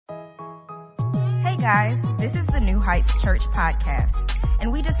Hey guys, this is the New Heights Church podcast,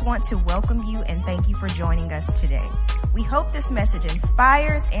 and we just want to welcome you and thank you for joining us today. We hope this message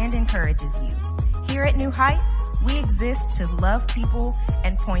inspires and encourages you. Here at New Heights, we exist to love people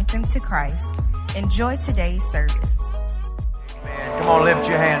and point them to Christ. Enjoy today's service. Amen. Come on, lift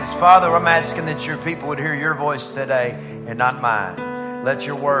your hands. Father, I'm asking that your people would hear your voice today and not mine. Let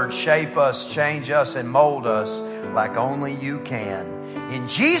your word shape us, change us, and mold us like only you can. In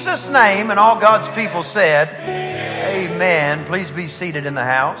Jesus' name, and all God's people said, amen. Please be seated in the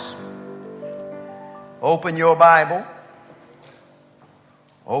house. Open your Bible.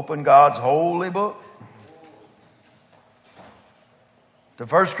 Open God's holy book to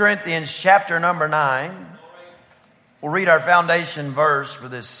 1 Corinthians chapter number 9. We'll read our foundation verse for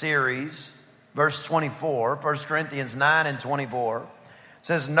this series, verse 24, 1 Corinthians 9 and 24. It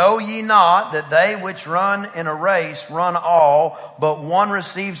says, know ye not that they which run in a race run all, but one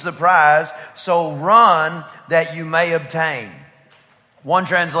receives the prize, so run that you may obtain. One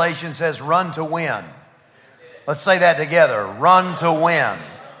translation says, run to win. Let's say that together, run to win.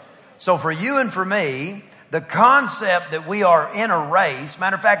 So for you and for me, the concept that we are in a race,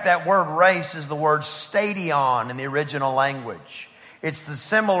 matter of fact, that word race is the word stadion in the original language. It's the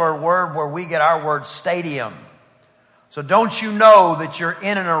similar word where we get our word stadium. So don't you know that you're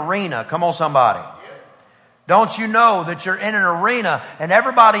in an arena? Come on, somebody. Don't you know that you're in an arena and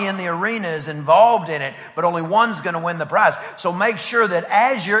everybody in the arena is involved in it, but only one's going to win the prize. So make sure that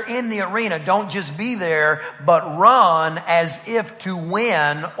as you're in the arena, don't just be there, but run as if to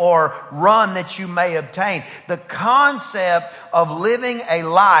win, or run that you may obtain. The concept of living a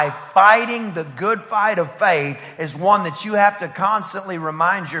life fighting the good fight of faith is one that you have to constantly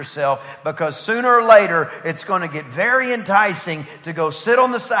remind yourself, because sooner or later it's going to get very enticing to go sit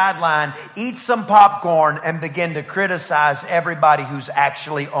on the sideline, eat some popcorn, and begin to criticize everybody who's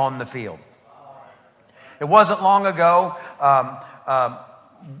actually on the field. It wasn't long ago,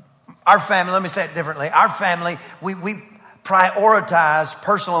 our family, let me say it differently, our family, we prioritize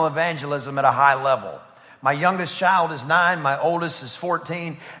personal evangelism at a high level. My youngest child is 9, my oldest is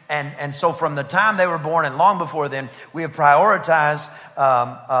 14, and so from the time they were born and long before then, we have prioritized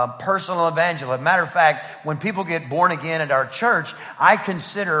personal evangelism. Matter of fact, when people get born again at our church, I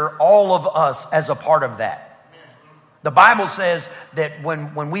consider all of us as a part of that. The Bible says that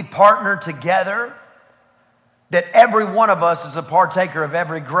when we partner together, that every one of us is a partaker of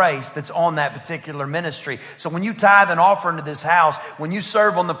every grace that's on that particular ministry. So when you tithe and offer into this house, when you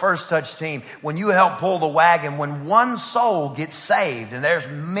serve on the First Touch team, when you help pull the wagon, when one soul gets saved, and there's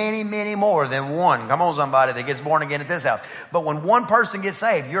many, many more than one. Come on, somebody that gets born again at this house. But when one person gets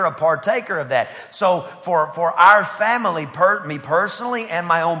saved, you're a partaker of that. So for our family, me personally and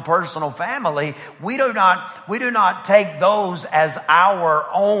my own personal family, we do not take those as our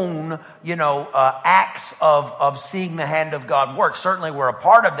own, acts of seeing the hand of God work. Certainly we're a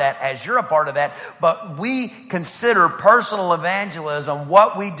part of that, as you're a part of that, but we consider personal evangelism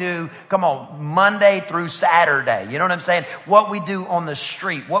what we do, come on, Monday through Saturday. You know what I'm saying? What we do on the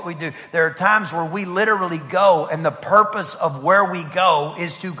street, what we do. There are times where we literally go, and the purpose of where we go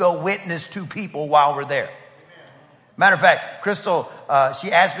is to go witness to people while we're there. Matter of fact, Crystal,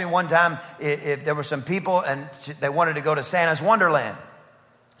 she asked me one time if there were some people and they wanted to go to Santa's Wonderland.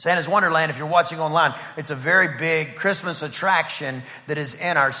 Santa's Wonderland, if you're watching online, it's a very big Christmas attraction that is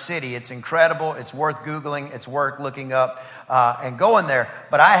in our city. It's incredible. It's worth Googling. It's worth looking up and going there.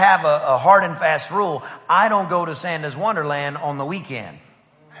 But I have a hard and fast rule. I don't go to Santa's Wonderland on the weekend.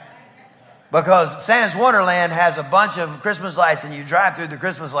 Because Santa's Wonderland has a bunch of Christmas lights, and you drive through the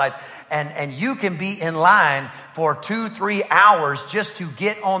Christmas lights, and you can be in line for 2-3 hours just to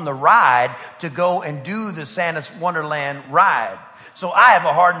get on the ride to go and do the Santa's Wonderland ride. So I have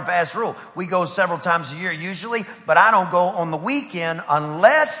a hard and fast rule. We go several times a year usually, but I don't go on the weekend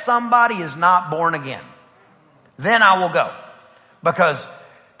unless somebody is not born again. Then I will go, because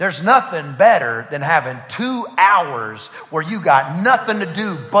there's nothing better than having 2 hours where you got nothing to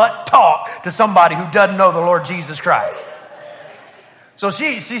do but talk to somebody who doesn't know the Lord Jesus Christ. So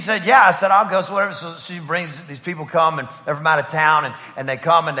she said, yeah. I said, I'll go. So whatever. So she brings, these people come, and they're from out of town, and they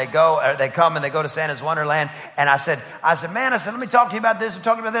come and they go, they come and they go to Santa's Wonderland. And I said, man, let me talk to you about this. I'm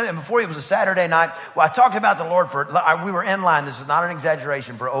talking about that. And before it was a Saturday night, well, I talked about the Lord we were in line. This is not an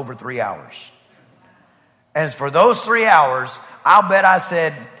exaggeration, for over 3 hours. And for those 3 hours, I'll bet I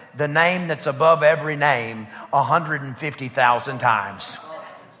said the name that's above every name 150,000 times.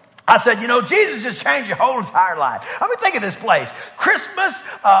 I said, Jesus just changed your whole entire life. I mean, think of this place. Christmas,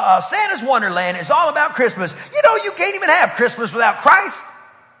 Santa's Wonderland is all about Christmas. You can't even have Christmas without Christ.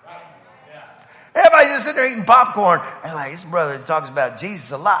 Everybody's just sitting there eating popcorn. And like, this brother talks about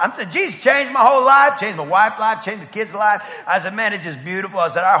Jesus a lot. I'm saying, Jesus changed my whole life, changed my wife's life, changed the kids' life. I said, man, it's just beautiful. I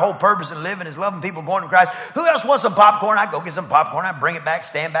said, our whole purpose in living is loving people born in Christ. Who else wants some popcorn? I go get some popcorn. I bring it back,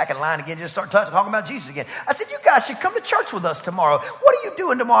 stand back in line again, just start talking about Jesus again. I said, you guys should come to church with us tomorrow. What are you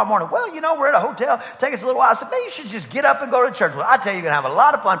doing tomorrow morning? Well, we're at a hotel. Take us a little while. I said, man, you should just get up and go to church with us. I tell you, you're going to have a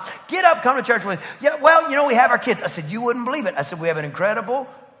lot of fun. Get up, come to church with us. Yeah, well, we have our kids. I said, you wouldn't believe it. I said, we have an incredible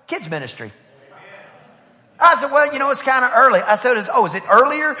kids ministry. I said, well, it's kind of early. I said, is it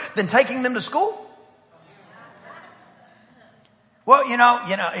earlier than taking them to school? Well,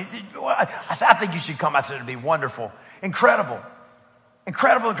 I said, I think you should come. I said, it'd be wonderful. Incredible.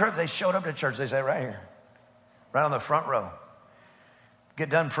 They showed up to church. They said, right here, right on the front row.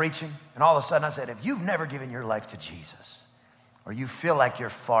 Get done preaching. And all of a sudden I said, if you've never given your life to Jesus, or you feel like you're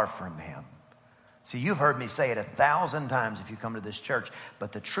far from him, see, you've heard me say it 1,000 times if you come to this church,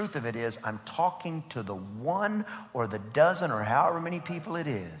 but the truth of it is I'm talking to the one or the dozen or however many people it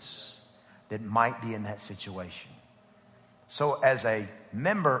is that might be in that situation. So as a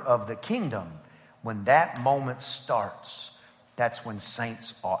member of the kingdom, when that moment starts, that's when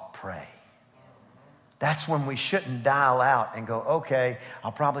saints ought pray. That's when we shouldn't dial out and go, okay,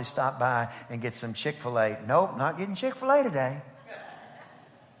 I'll probably stop by and get some Chick-fil-A. Nope, not getting Chick-fil-A today.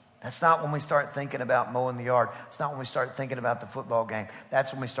 That's not when we start thinking about mowing the yard. It's not when we start thinking about the football game.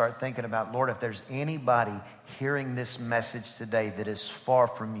 That's when we start thinking about, Lord, if there's anybody hearing this message today that is far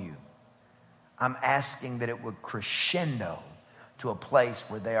from you, I'm asking that it would crescendo to a place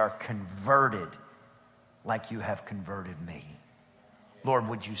where they are converted like you have converted me. Lord,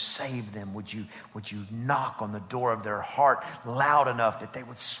 would you save them? Would you knock on the door of their heart loud enough that they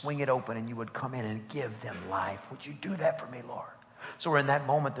would swing it open and you would come in and give them life? Would you do that for me, Lord? So we're in that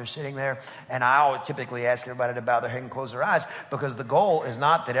moment, they're sitting there, and I always typically ask everybody to bow their head and close their eyes, because the goal is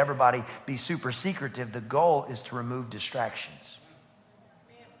not that everybody be super secretive. The goal is to remove distractions.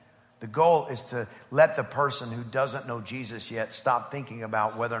 The goal is to let the person who doesn't know Jesus yet stop thinking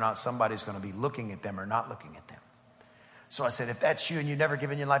about whether or not somebody's going to be looking at them or not looking at them. So I said, if that's you and you've never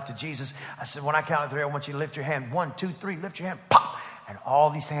given your life to Jesus, I said, when I count to 3, I want you to lift your hand. 1, 2, 3, lift your hand. Pop! And all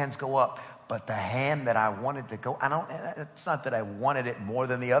these hands go up. But the hand that I wanted to go, it's not that I wanted it more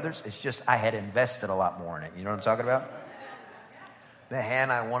than the others. It's just I had invested a lot more in it. You know what I'm talking about? The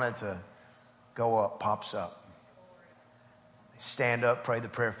hand I wanted to go up pops up. Stand up, pray the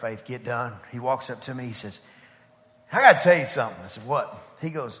prayer of faith, get done. He walks up to me. He says, I got to tell you something. I said, what? He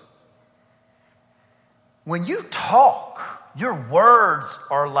goes, when you talk, your words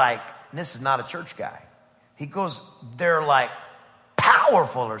are like, and this is not a church guy. He goes, they're like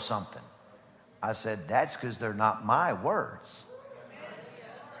powerful or something. I said, that's because they're not my words.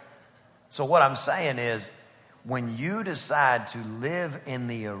 So what I'm saying is, when you decide to live in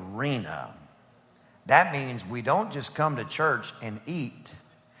the arena, that means we don't just come to church and eat.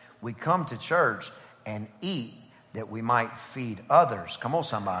 We come to church and eat that we might feed others. Come on,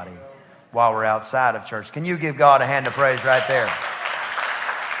 somebody, while we're outside of church. Can you give God a hand of praise right there?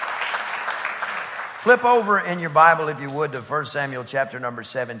 Flip over in your Bible, if you would, to 1 Samuel chapter number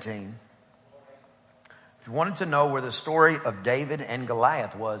 17. If you wanted to know where the story of David and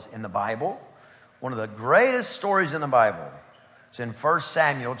Goliath was in the Bible, one of the greatest stories in the Bible, it's in 1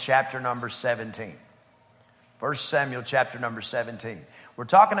 Samuel chapter number 17. 1 Samuel chapter number 17. We're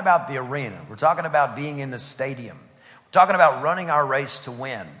talking about the arena. We're talking about being in the stadium. We're talking about running our race to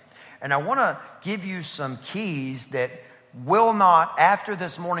win. And I want to give you some keys that will not, after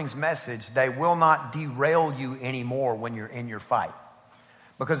this morning's message, they will not derail you anymore when you're in your fight.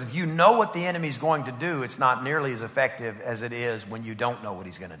 Because if you know what the enemy's going to do, it's not nearly as effective as it is when you don't know what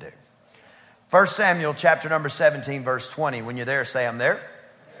he's going to do. 1 Samuel chapter number 17, verse 20. When you're there, say, I'm there.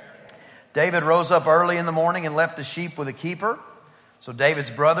 David rose up early in the morning and left the sheep with a keeper. So David's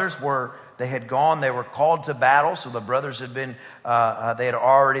brothers they had called to battle. So the brothers had been, they had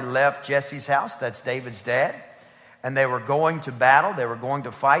already left Jesse's house. That's David's dad. And they were going to battle. They were going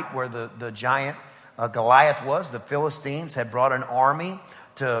to fight where the giant Goliath was. The Philistines had brought an army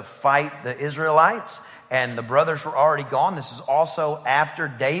to fight the Israelites, and the brothers were already gone. This is also after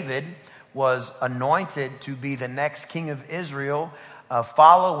David was anointed to be the next king of Israel,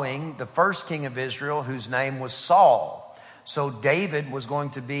 following the first king of Israel, whose name was Saul. So David was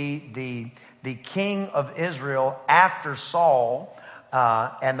going to be the king of Israel after Saul,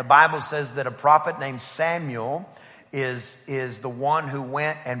 and the Bible says that a prophet named Samuel is the one who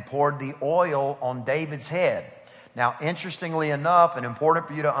went and poured the oil on David's head. Now, interestingly enough, and important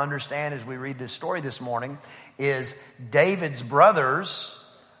for you to understand as we read this story this morning, is David's brothers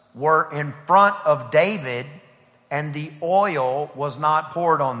were in front of David and the oil was not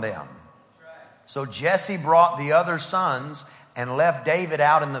poured on them. So Jesse brought the other sons and left David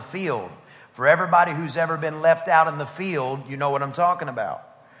out in the field. For everybody who's ever been left out in the field, you know what I'm talking about.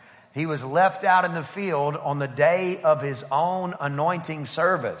 He was left out in the field on the day of his own anointing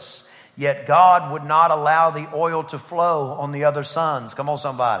service. Yet God would not allow the oil to flow on the other sons. Come on,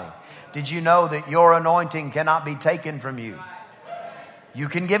 somebody. Did you know that your anointing cannot be taken from you? You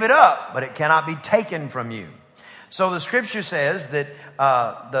can give it up, but it cannot be taken from you. So the scripture says that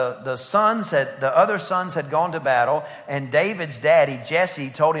the other sons had gone to battle, and David's daddy, Jesse,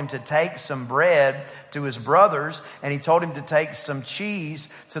 told him to take some bread to his brothers, and he told him to take some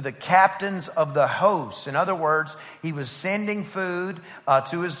cheese to the captains of the hosts. In other words, he was sending food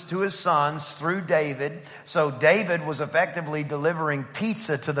to his sons through David. So David was effectively delivering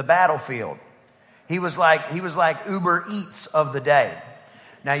pizza to the battlefield. He was like Uber Eats of the day.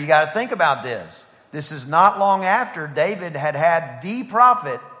 Now you got to think about this. This is not long after David had the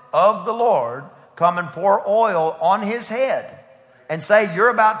prophet of the Lord come and pour oil on his head and say, you're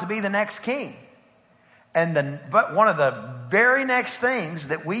about to be the next king. But one of the very next things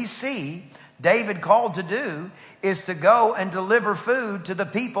that we see David called to do is to go and deliver food to the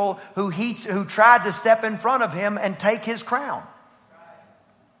people who tried to step in front of him and take his crown.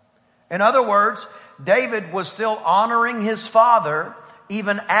 In other words, David was still honoring his father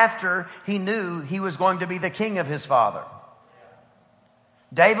even after he knew he was going to be the king of his father.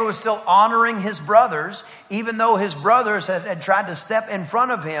 David was still honoring his brothers, even though his brothers had tried to step in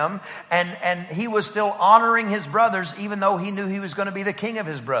front of him, and he was still honoring his brothers, even though he knew he was going to be the king of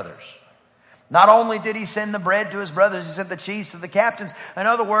his brothers. Not only did he send the bread to his brothers, he sent the cheese to the captains. In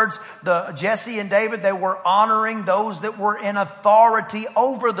other words, Jesse and David, they were honoring those that were in authority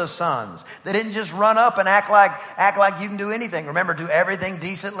over the sons. They didn't just run up and act like you can do anything. Remember, do everything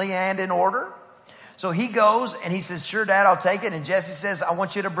decently and in order. So he goes and he says, sure, Dad, I'll take it. And Jesse says, I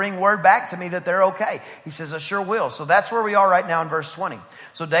want you to bring word back to me that they're okay. He says, I sure will. So that's where we are right now in verse 20.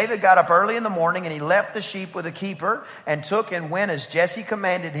 So David got up early in the morning and he left the sheep with a keeper and took and went as Jesse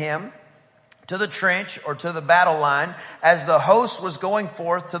commanded him to the trench or to the battle line as the host was going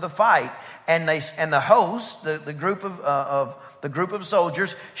forth to the fight. And the host, the group of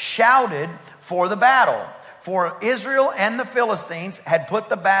soldiers, shouted for the battle. For Israel and the Philistines had put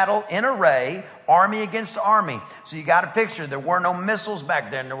the battle in array, army against army. So you got a picture. There were no missiles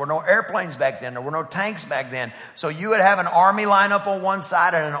back then. There were no airplanes back then. There were no tanks back then. So you would have an army line up on one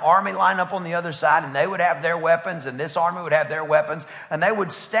side and an army line up on the other side, and they would have their weapons, and this army would have their weapons, and they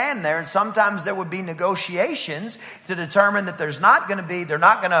would stand there, and sometimes there would be negotiations to determine that they're not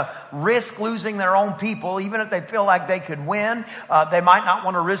going to risk losing their own people, even if they feel like they could win. They might not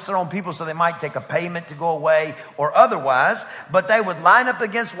want to risk their own people, so they might take a payment to go away or otherwise, but they would line up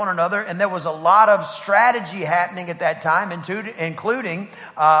against one another, and there was a lot of strategy happening at that time, including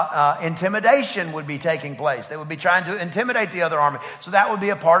intimidation would be taking place. They would be trying to intimidate the other army. So that would be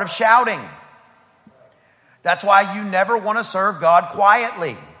a part of shouting. That's why you never want to serve God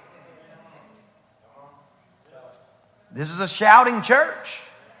quietly. This is a shouting church.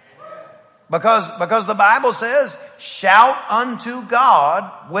 Because the Bible says, shout unto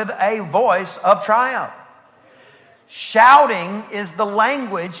God with a voice of triumph. Shouting is the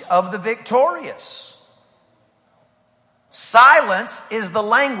language of the victorious. Silence is the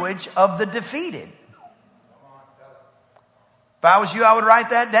language of the defeated. If I was you, I would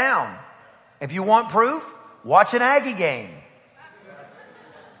write that down. If you want proof, watch an Aggie game.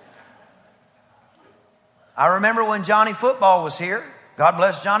 I remember when Johnny Football was here. God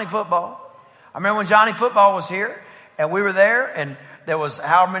bless Johnny Football. I remember when Johnny Football was here, and we were there, and there was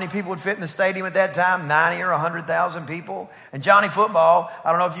however many people would fit in the stadium at that time, 90 or 100,000 people. And Johnny Football,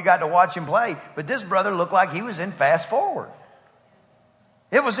 I don't know if you got to watch him play, but this brother looked like he was in fast forward.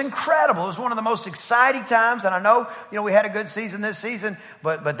 It was incredible. It was one of the most exciting times. And I know, we had a good season this season,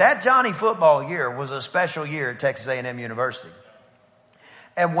 but that Johnny Football year was a special year at Texas A&M University.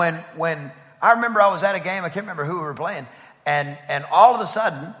 And when I remember I was at a game, I can't remember who we were playing, and all of a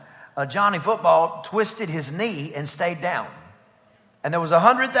sudden, Johnny Football twisted his knee and stayed down. And there was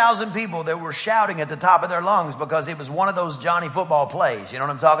 100,000 people that were shouting at the top of their lungs because it was one of those Johnny Football plays. You know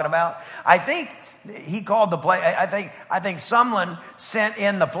what I'm talking about? I think he called the play. I think Sumlin sent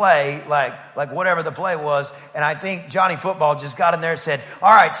in the play, like whatever the play was. And I think Johnny Football just got in there and said,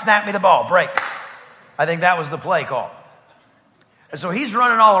 all right, snap me the ball, break. I think that was the play call. And so he's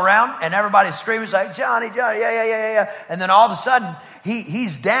running all around and everybody's screaming like, Johnny, yeah. And then all of a sudden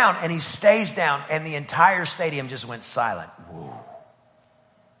he's down and he stays down and the entire stadium just went silent. Whoa.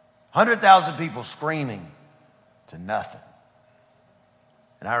 100,000 people screaming to nothing.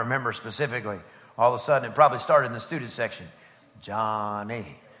 And I remember specifically, all of a sudden, it probably started in the student section. Johnny.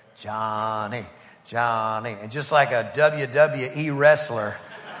 Johnny. And just like a WWE wrestler,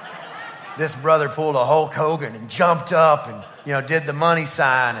 this brother pulled a Hulk Hogan and jumped up and, did the money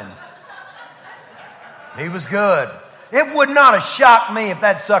sign, and he was good. It would not have shocked me if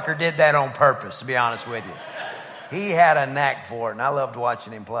that sucker did that on purpose, to be honest with you. He had a knack for it, and I loved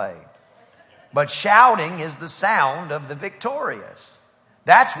watching him play. But shouting is the sound of the victorious.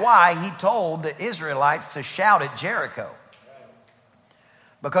 That's why he told the Israelites to shout at Jericho.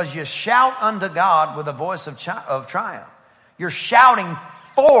 Because you shout unto God with a voice of triumph. You're shouting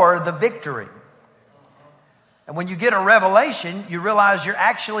for the victory. And when you get a revelation, you realize you're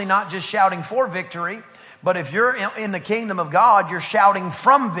actually not just shouting for victory, but if you're in the kingdom of God, you're shouting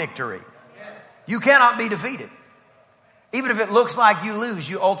from victory. You cannot be defeated. Even if it looks like you lose,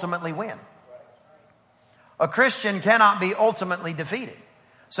 you ultimately win. A Christian cannot be ultimately defeated.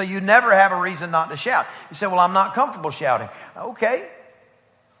 So you never have a reason not to shout. You say, well, I'm not comfortable shouting. Okay.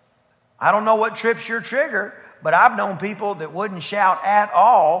 I don't know what trips your trigger, but I've known people that wouldn't shout at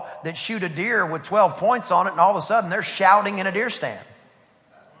all, that shoot a deer with 12 points on it, and all of a sudden they're shouting in a deer stand.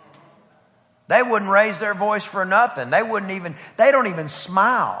 They wouldn't raise their voice for nothing. They don't even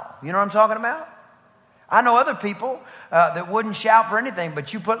smile. You know what I'm talking about? I know other people that wouldn't shout for anything,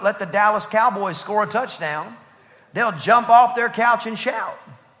 but let the Dallas Cowboys score a touchdown, they'll jump off their couch and shout.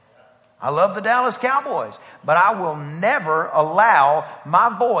 I love the Dallas Cowboys, but I will never allow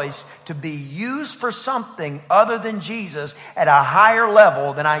my voice to be used for something other than Jesus at a higher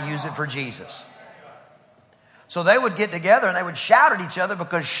level than I use it for Jesus. So they would get together and they would shout at each other,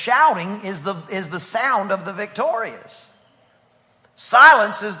 because shouting is the sound of the victorious.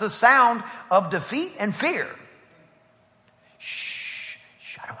 Silence is the sound of defeat and fear. Shh,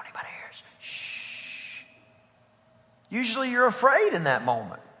 I don't want anybody to hear. Shh. Usually you're afraid in that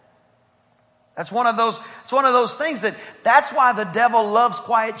moment. It's one of those things that's why the devil loves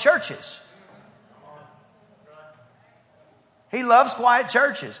quiet churches. He loves quiet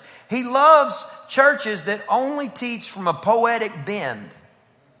churches. He loves churches that only teach from a poetic bend,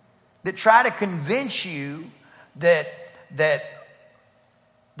 that try to convince you that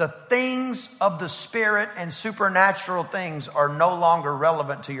the things of the Spirit and supernatural things are no longer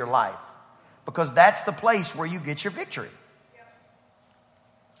relevant to your life, because that's the place where you get your victory.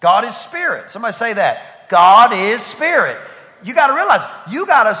 God is spirit. Somebody say that. God is spirit. You got to realize, you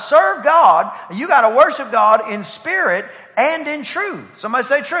got to serve God, you got to worship God in spirit and in truth. Somebody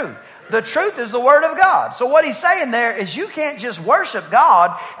say truth. The truth is the word of God. So what he's saying there is, you can't just worship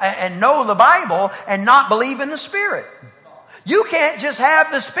God and know the Bible and not believe in the Spirit. You can't just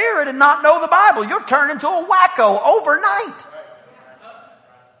have the Spirit and not know the Bible. You'll turn into a wacko overnight.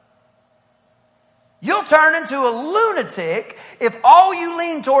 You'll turn into a lunatic if all you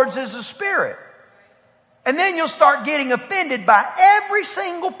lean towards is the Spirit. And then you'll start getting offended by every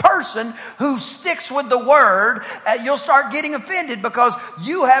single person who sticks with the Word. You'll start getting offended because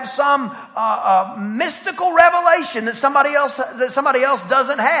you have some mystical revelation that somebody else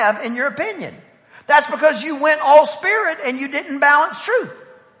doesn't have, in your opinion. That's because you went all Spirit and you didn't balance truth.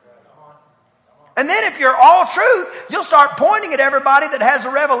 And then if you're all truth, you'll start pointing at everybody that has a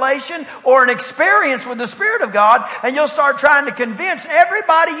revelation or an experience with the Spirit of God, and you'll start trying to convince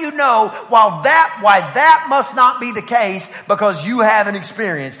everybody you know why that must not be the case, because you haven't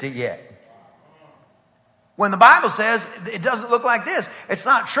experienced it yet. When the Bible says it doesn't look like this, it's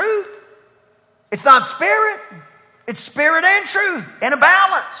not truth. It's not spirit. It's spirit and truth in a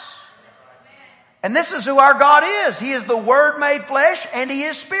balance. And this is who our God is. He is the Word made flesh, and He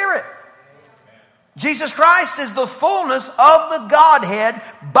is spirit. Jesus Christ is the fullness of the Godhead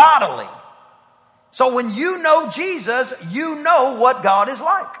bodily. So when you know Jesus, you know what God is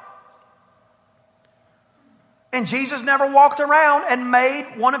like. And Jesus never walked around and made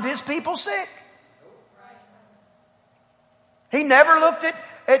one of His people sick. He never looked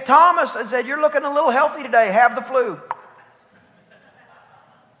at Thomas and said, "You're looking a little healthy today, have the flu."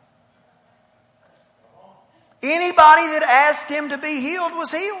 Anybody that asked Him to be healed was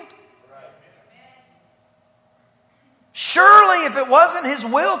healed. Surely if it wasn't His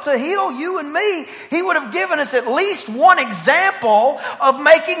will to heal you and me, He would have given us at least one example of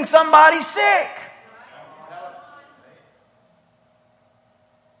making somebody sick.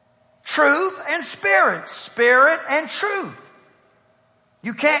 Truth and spirit. Spirit and truth.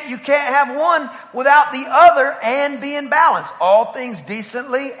 You can't have one without the other and be in balance. All things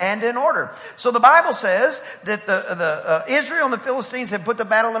decently and in order. So the Bible says that the Israel and the Philistines have put the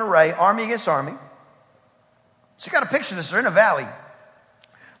battle in array, army against army. So you got to picture this. They're in a valley.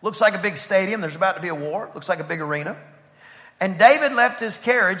 Looks like a big stadium. There's about to be a war. Looks like a big arena. And David left his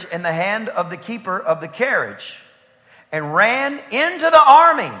carriage in the hand of the keeper of the carriage. and ran into the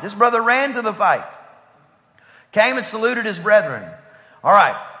army. This brother ran to the fight. Came and saluted his brethren. All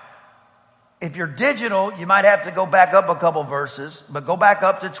right. If you're digital, you might have to go back up a couple verses, but go back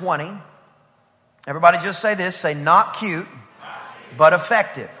up to 20. Everybody just say this. Say not cute, but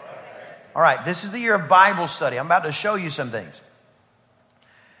effective. All right. This is the year of Bible study. I'm about to show you some things.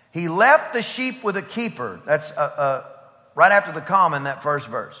 He left the sheep with a keeper. That's right after the comma in that first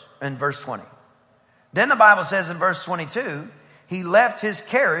verse, in verse 20. Then the Bible says in verse 22, he left his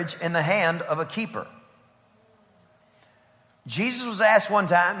carriage in the hand of a keeper. Jesus was asked one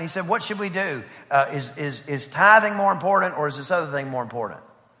time, he said, what should we do? Is tithing more important, or is this other thing more important?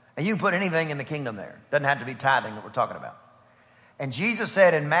 And you can put anything in the kingdom there. Doesn't have to be tithing that we're talking about. And Jesus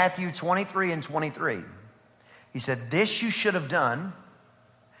said in Matthew 23 and 23, he said, this you should have done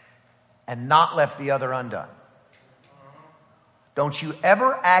and not left the other undone. Don't you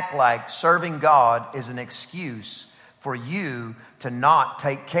ever act like serving God is an excuse for you to not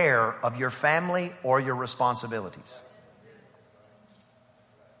take care of your family or your responsibilities.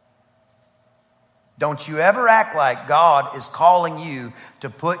 Don't you ever act like God is calling you to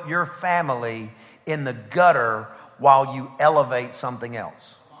put your family in the gutter while you elevate something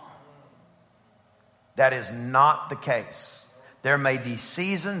else. That is not the case. There may be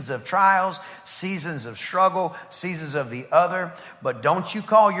seasons of trials, seasons of struggle, seasons of the other, but don't you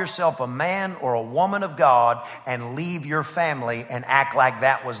call yourself a man or a woman of God and leave your family and act like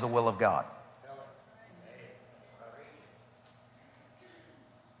that was the will of God.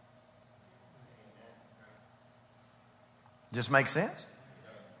 Just makes sense?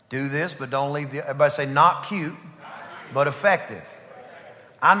 Do this, but don't leave the... Everybody say, not cute, but effective.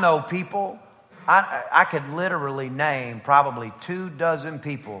 I know people... I could literally name probably 24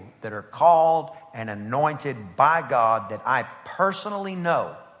 people that are called and anointed by God that I personally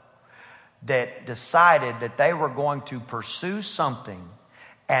know that decided that they were going to pursue something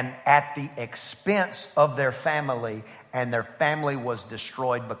and at the expense of their family, and their family was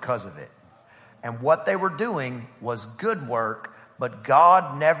destroyed because of it. And what they were doing was good work, but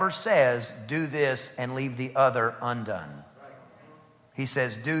God never says, do this and leave the other undone. He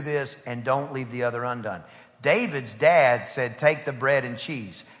says, do this and don't leave the other undone. David's dad said, take the bread and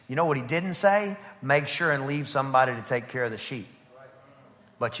cheese. You know what he didn't say? Make sure and leave somebody to take care of the sheep.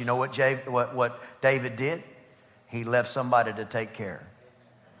 But you know what David did? He left somebody to take care.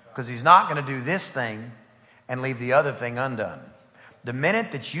 Because he's not going to do this thing and leave the other thing undone. The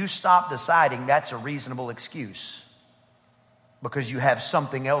minute that you stop deciding that's a reasonable excuse because you have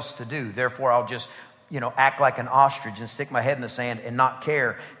something else to do, therefore I'll just, act like an ostrich and stick my head in the sand and not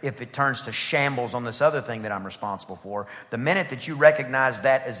care if it turns to shambles on this other thing that I'm responsible for. The minute that you recognize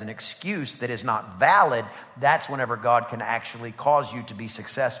that as an excuse that is not valid, that's whenever God can actually cause you to be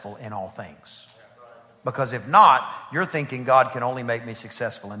successful in all things. Because if not, you're thinking God can only make me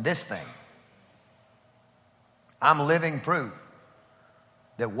successful in this thing. I'm living proof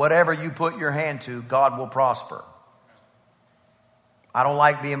that whatever you put your hand to, God will prosper. I don't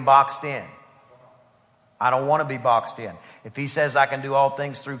like being boxed in. I don't want to be boxed in. If he says I can do all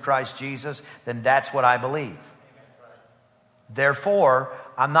things through Christ Jesus, then that's what I believe. Therefore,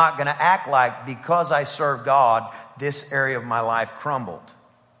 I'm not going to act like because I serve God, this area of my life crumbled.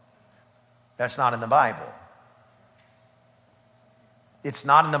 That's not in the Bible. It's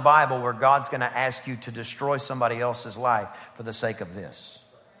not in the Bible where God's going to ask you to destroy somebody else's life for the sake of this.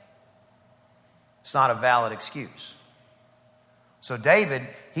 It's not a valid excuse. So David,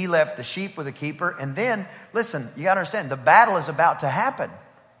 he left the sheep with a keeper. And then, listen, you got to understand, the battle is about to happen.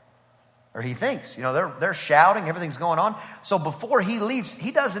 Or he thinks, they're shouting, everything's going on. So before he leaves,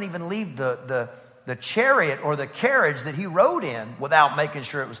 he doesn't even leave the chariot or the carriage that he rode in without making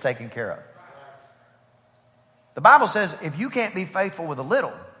sure it was taken care of. The Bible says, if you can't be faithful with a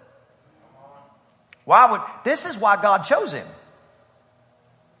little, this is why God chose him.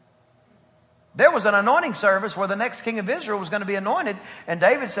 There was an anointing service where the next king of Israel was going to be anointed. And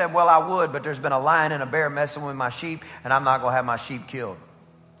David said, well, I would, but there's been a lion and a bear messing with my sheep, and I'm not going to have my sheep killed.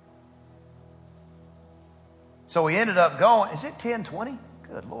 So he ended up going, is it 10:20?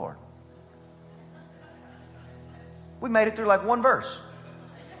 Good Lord. We made it through like one verse.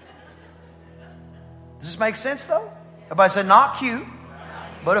 Does this make sense though? Everybody said not cute,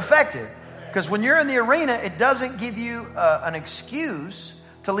 but effective. Because when you're in the arena, it doesn't give you an excuse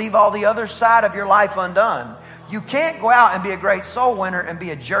to leave all the other side of your life undone. You can't go out and be a great soul winner and be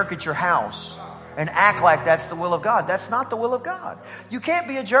a jerk at your house and act like that's the will of God. That's not the will of God. You can't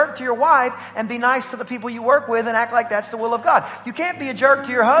be a jerk to your wife and be nice to the people you work with and act like that's the will of God. You can't be a jerk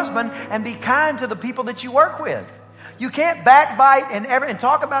to your husband and be kind to the people that you work with. You can't backbite and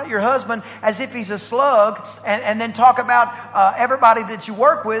talk about your husband as if he's a slug, and then talk about everybody that you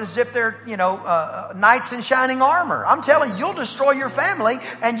work with as if they're, knights in shining armor. I'm telling you, you'll destroy your family,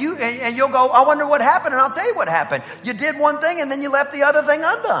 and you'll go, I wonder what happened, and I'll tell you what happened. You did one thing, and then you left the other thing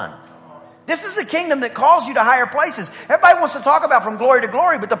undone. This is a kingdom that calls you to higher places. Everybody wants to talk about from glory to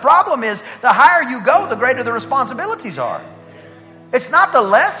glory, but the problem is the higher you go, the greater the responsibilities are. It's not the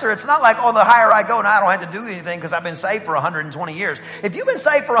lesser. It's not like, the higher I go, now I don't have to do anything because I've been saved for 120 years. If you've been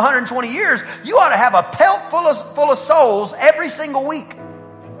saved for 120 years, you ought to have a pelt full of souls every single week.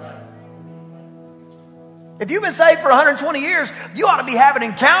 If you've been saved for 120 years, you ought to be having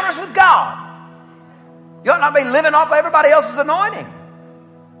encounters with God. You ought not be living off everybody else's anointing.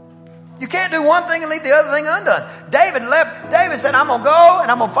 You can't do one thing and leave the other thing undone. David said, I'm going to go and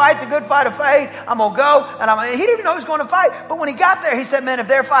I'm going to fight the good fight of faith. I'm going to go. He didn't even know he was going to fight. But when he got there, he said, man, if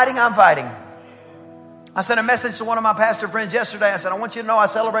they're fighting, I'm fighting. I sent a message to one of my pastor friends yesterday. I said, I want you to know I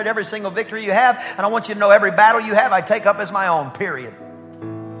celebrate every single victory you have. And I want you to know every battle you have, I take up as my own, period.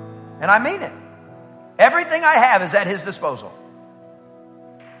 And I mean it. Everything I have is at his disposal.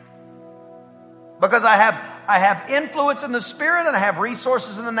 Because I have influence in the spirit and I have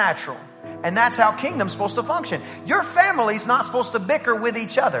resources in the natural. And that's how kingdom's supposed to function. Your family's not supposed to bicker with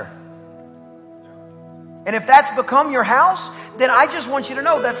each other. And if that's become your house, then I just want you to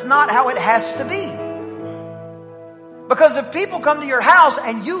know that's not how it has to be. Because if people come to your house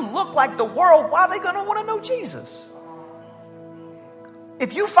and you look like the world, why are they going to want to know Jesus?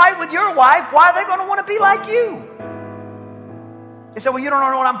 If you fight with your wife, why are they going to want to be like you? They say, well, you don't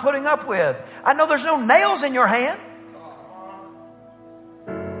know what I'm putting up with. I know there's no nails in your hand.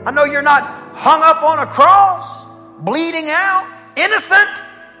 I know you're not hung up on a cross, bleeding out, innocent.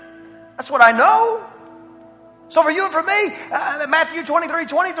 That's what I know. So for you and for me, Matthew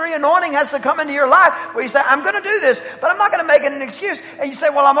 23:23, anointing has to come into your life where you say, I'm going to do this, but I'm not going to make it an excuse. And you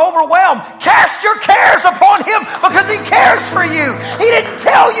say, well, I'm overwhelmed. Cast your cares upon him because he cares for you. He didn't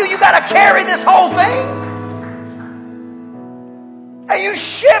tell you got to carry this whole thing. And you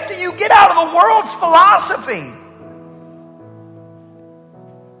shift and you get out of the world's philosophy.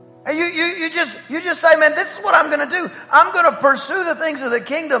 And you just say, man, this is what I'm going to do. I'm going to pursue the things of the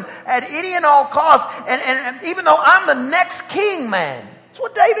kingdom at any and all costs. And even though I'm the next king, man. That's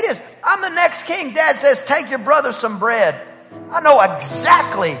what David is. I'm the next king. Dad says, take your brother some bread. I know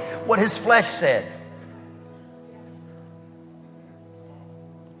exactly what his flesh said.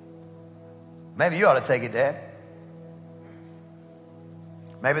 Maybe you ought to take it, Dad.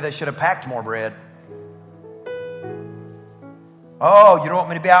 Maybe they should have packed more bread. Oh, you don't want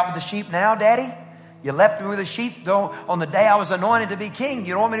me to be out with the sheep now, Daddy? You left me with the sheep on the day I was anointed to be king.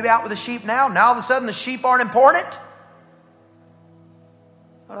 You don't want me to be out with the sheep now? Now all of a sudden the sheep aren't important?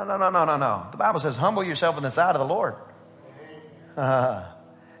 No. The Bible says, humble yourself in the sight of the Lord.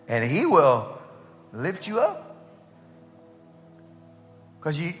 And he will lift you up.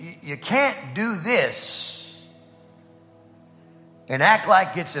 Because you can't do this and act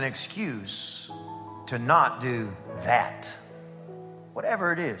like it's an excuse to not do that.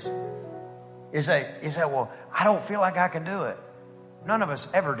 Whatever it is. You say, well, I don't feel like I can do it. None of us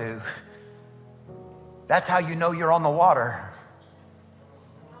ever do. That's how you know you're on the water.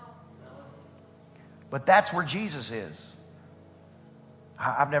 But that's where Jesus is.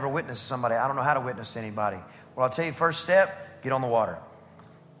 I've never witnessed somebody. I don't know how to witness anybody. Well, I'll tell you, first step, get on the water.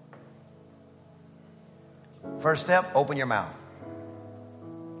 First step, open your mouth.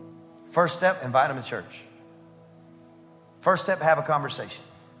 First step, invite them to church. First step, have a conversation.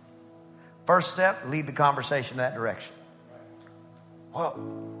 First step, lead the conversation in that direction. Well,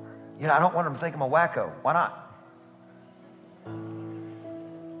 I don't want them to think I'm a wacko. Why not?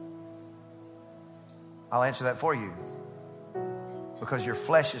 I'll answer that for you. Because your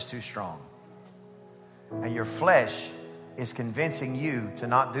flesh is too strong. And your flesh is convincing you to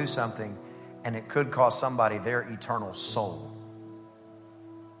not do something, and it could cost somebody their eternal soul.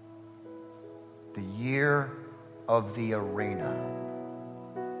 The year of the arena.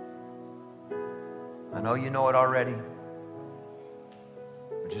 I know you know it already.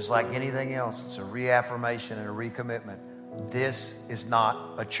 But just like anything else, it's a reaffirmation and a recommitment. This is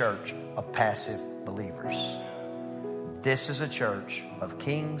not a church of passive believers. This is a church of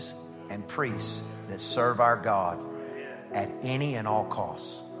kings and priests that serve our God at any and all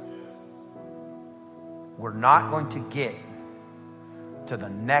costs. We're not going to get to the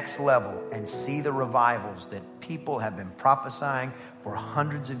next level and see the revivals that people have been prophesying for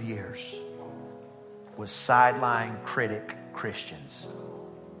hundreds of years with sideline critic Christians.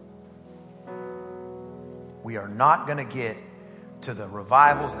 We are not going to get to the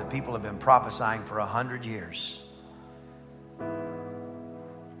revivals that people have been prophesying for 100 years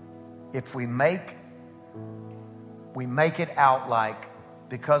if we make it out like,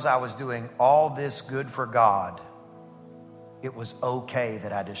 because I was doing all this good for God, it was okay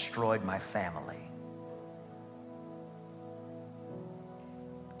that I destroyed my family.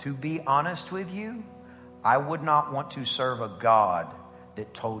 To be honest with you, I would not want to serve a God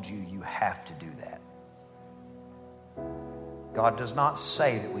that told you you have to do that. God does not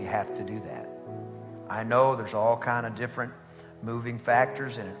say that we have to do that. I know there's all kind of different moving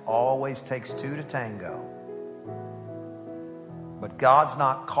factors, and it always takes two to tango. But God's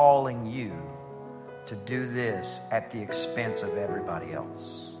not calling you to do this at the expense of everybody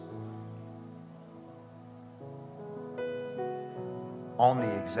else. On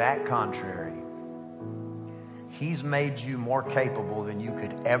the exact contrary, He's made you more capable than you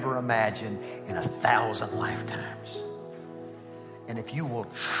could ever imagine in 1,000 lifetimes. And if you will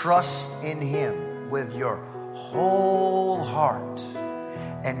trust in Him with your whole heart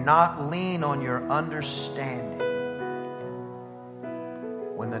and not lean on your understanding,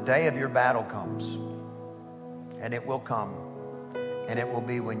 when the day of your battle comes, and it will come, and it will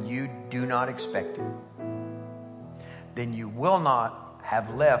be when you do not expect it, then you will not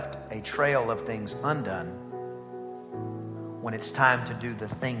have left a trail of things undone when it's time to do the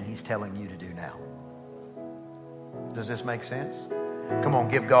thing He's telling you to do now. Does this make sense? Come on,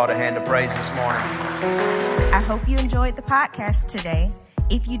 give God a hand of praise this morning. I hope you enjoyed the podcast today.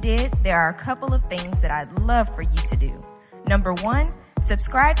 If you did, there are a couple of things that I'd love for you to do. Number one,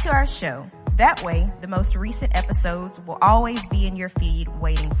 subscribe to our show. That way, the most recent episodes will always be in your feed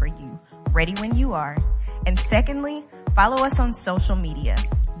waiting for you, ready when you are. And secondly, follow us on social media.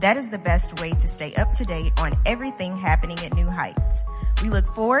 That is the best way to stay up to date on everything happening at New Heights. We look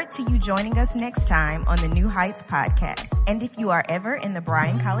forward to you joining us next time on the New Heights podcast. And if you are ever in the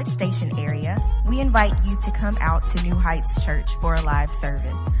Bryan College Station area, we invite you to come out to New Heights Church for a live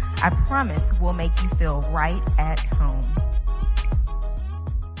service. I promise we'll make you feel right at home.